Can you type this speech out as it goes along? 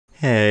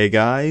Hey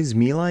guys,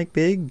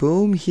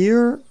 MeLikeBigBoom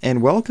here,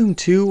 and welcome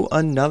to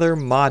another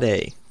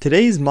Modday.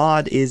 Today's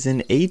mod is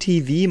an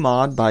ATV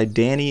mod by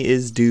Danny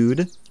is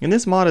Dude, and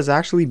this mod has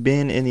actually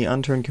been in the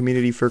Unturned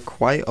community for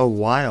quite a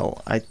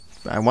while. I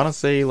want to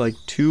say like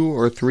 2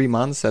 or 3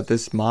 months that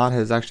this mod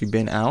has actually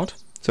been out.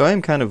 So I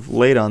am kind of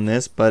late on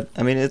this, but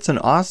I mean it's an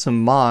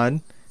awesome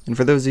mod, and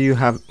for those of you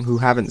who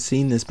haven't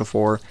seen this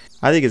before,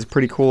 I think it's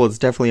pretty cool. It's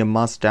definitely a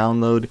must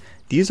download.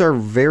 These are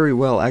very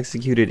well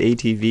executed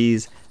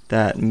ATVs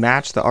that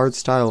match the art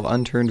style of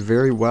Unturned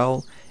very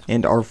well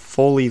and are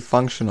fully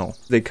functional.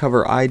 They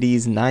cover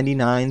IDs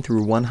 99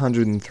 through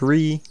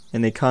 103,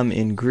 and they come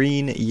in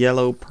green,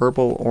 yellow,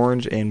 purple,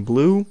 orange, and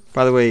blue.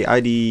 By the way,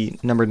 ID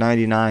number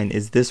 99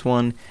 is this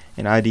one,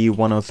 and ID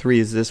 103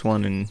 is this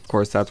one, and of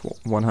course that's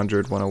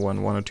 100, 101,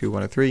 102,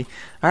 103.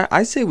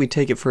 I say we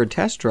take it for a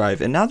test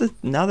drive, and now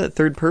that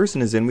third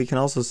person is in, we can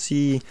also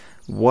see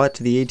what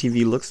the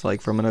ATV looks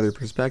like from another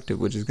perspective,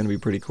 which is going to be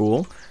pretty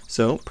cool.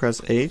 So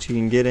press H, you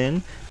can get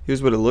in.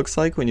 Here's what it looks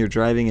like when you're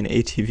driving an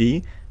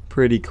ATV.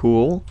 Pretty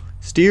cool.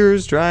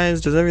 Steers, drives,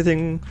 does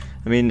everything.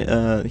 I mean,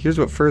 here's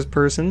what first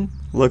person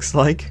looks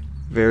like.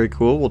 Very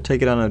cool. We'll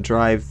take it on a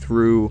drive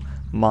through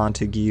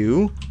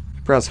Montague.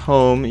 Press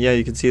home. Yeah,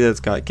 you can see that it's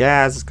got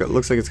gas.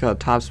 Looks like it's got a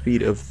top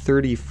speed of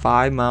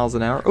 35 miles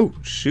an hour. Oh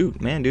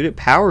shoot, man, dude, it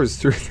powers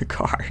through the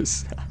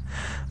cars.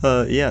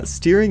 Yeah,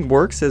 steering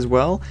works as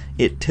well.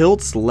 It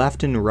tilts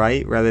left and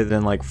right rather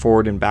than like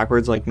forward and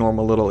backwards like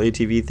normal little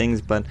ATV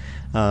things, but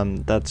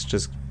that's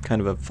just kind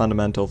of a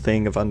fundamental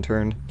thing of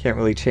Unturned. Can't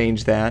really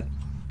change that,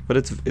 but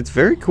it's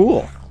very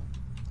cool.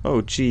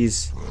 Oh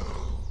jeez.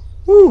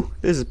 Woo,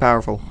 this is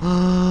powerful.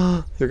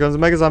 Here comes a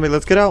mega zombie.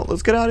 Let's get out.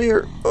 Let's get out of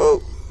here.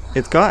 Oh,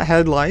 it's got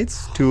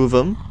headlights, 2 of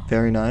them.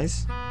 Very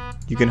nice.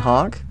 You can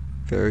honk.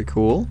 Very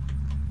cool.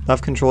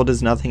 Left control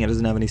does nothing. It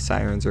doesn't have any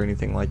sirens or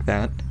anything like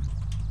that.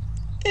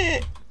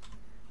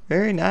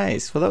 Very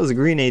nice. Well, that was a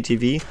green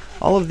ATV.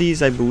 All of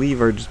these, I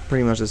believe, are just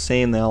pretty much the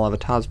same. They all have a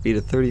top speed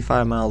of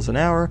 35 miles an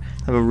hour,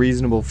 have a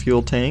reasonable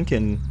fuel tank,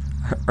 and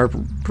are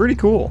pretty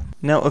cool.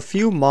 Now, a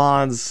few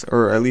mods,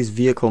 or at least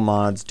vehicle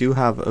mods, do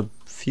have a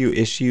few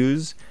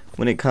issues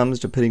when it comes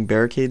to putting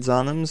barricades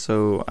on them.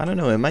 So, I don't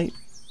know, it might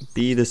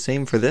be the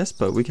same for this,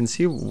 but we can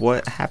see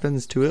what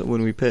happens to it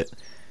when we put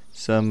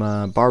some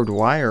barbed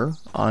wire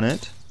on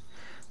it.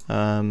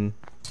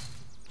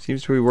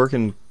 Seems to be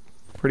working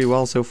pretty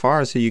well so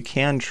far, so you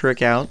can trick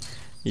out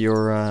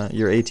your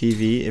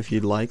ATV if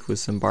you'd like with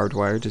some barbed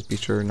wire. Just be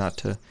sure not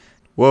to.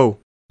 Whoa.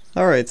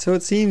 Alright, so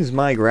it seems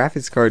my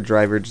graphics card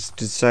driver just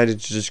decided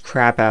to just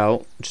crap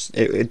out.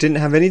 It didn't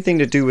have anything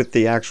to do with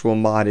the actual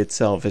mod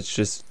itself. It's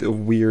just a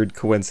weird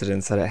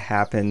coincidence that it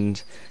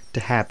happened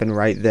to happen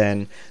right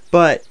then,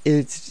 but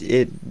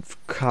it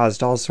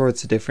caused all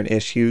sorts of different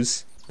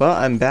issues. But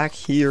I'm back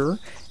here,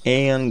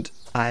 and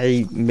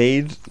I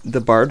made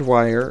the barbed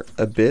wire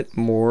a bit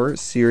more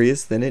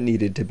serious than it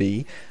needed to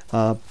be,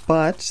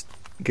 but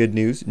good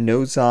news,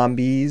 no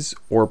zombies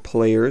or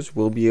players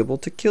will be able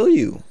to kill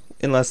you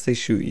unless they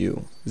shoot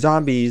you.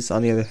 Zombies,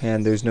 on the other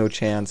hand, there's no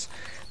chance.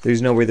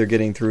 There's no way they're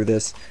getting through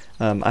this.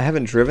 I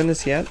haven't driven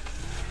this yet,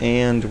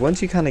 and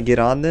once you kind of get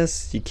on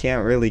this, you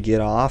can't really get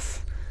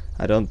off,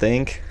 I don't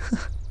think.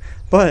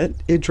 But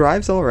it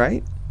drives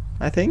alright,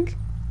 I think.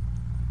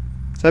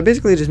 So I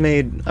basically just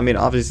made, I mean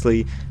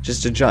obviously,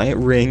 just a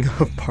giant ring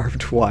of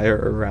barbed wire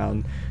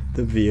around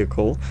the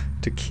vehicle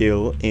to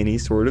kill any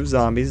sort of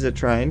zombies that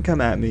try and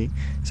come at me.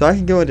 So I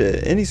can go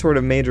into any sort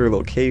of major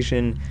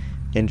location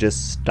and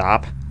just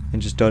stop and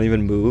just don't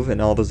even move,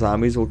 and all the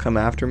zombies will come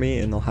after me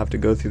and they'll have to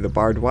go through the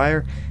barbed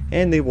wire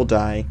and they will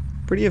die.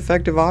 Pretty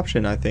effective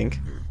option, I think.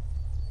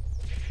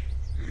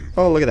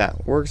 Oh, look at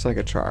that. Works like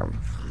a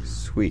charm.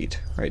 Sweet.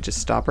 Alright, just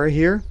stop right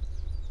here.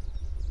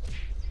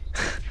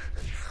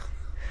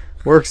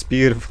 Works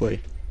beautifully.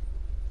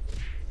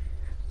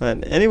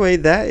 But anyway,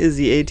 that is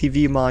the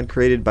ATV mod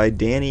created by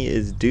Danny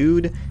is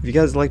Dude. If you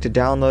guys would like to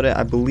download it,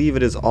 I believe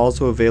it is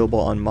also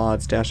available on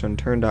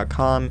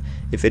mods-unturned.com.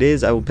 If it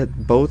is, I will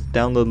put both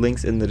download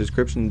links in the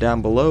description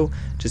down below.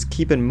 Just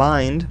keep in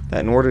mind that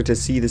in order to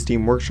see the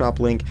Steam Workshop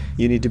link,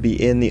 you need to be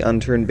in the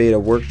Unturned Beta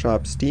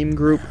Workshop Steam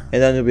group,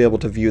 and then you'll be able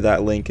to view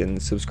that link and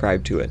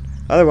subscribe to it.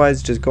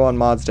 Otherwise, just go on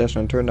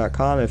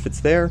mods-unturned.com if it's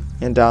there,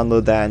 and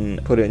download that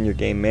and put it in your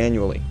game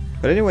manually.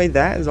 But anyway,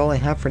 that is all I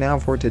have for now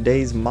for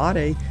today's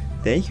Modday.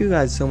 Thank you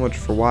guys so much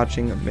for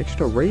watching. Make sure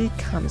to rate,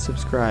 comment,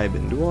 subscribe,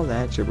 and do all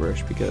that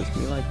gibberish, because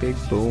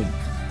MeLikeBigBoom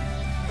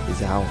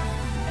is out.